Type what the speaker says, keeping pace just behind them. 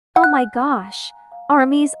Oh my gosh.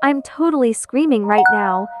 Armies, I'm totally screaming right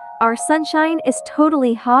now. Our sunshine is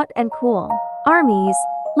totally hot and cool. Armies,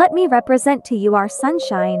 let me represent to you our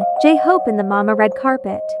sunshine, J-Hope in the mama red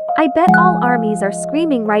carpet. I bet all armies are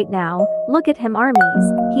screaming right now. Look at him,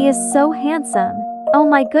 armies. He is so handsome. Oh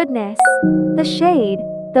my goodness. The shade,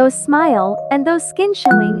 those smile, and those skin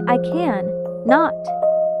showing, I can not.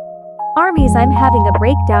 Armies, I'm having a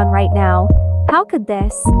breakdown right now. How could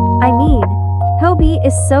this? I mean, Hobie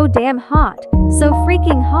is so damn hot, so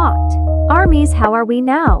freaking hot. Armies, how are we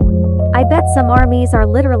now? I bet some armies are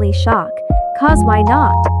literally shocked, cause why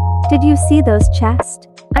not? Did you see those chests?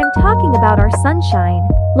 I'm talking about our sunshine.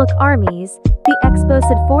 Look, armies, the exposed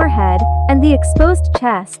forehead and the exposed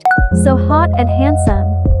chest, so hot and handsome.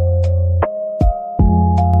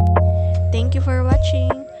 Thank you for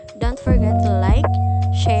watching. Don't forget to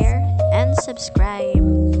like, share, and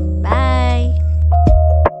subscribe. Bye!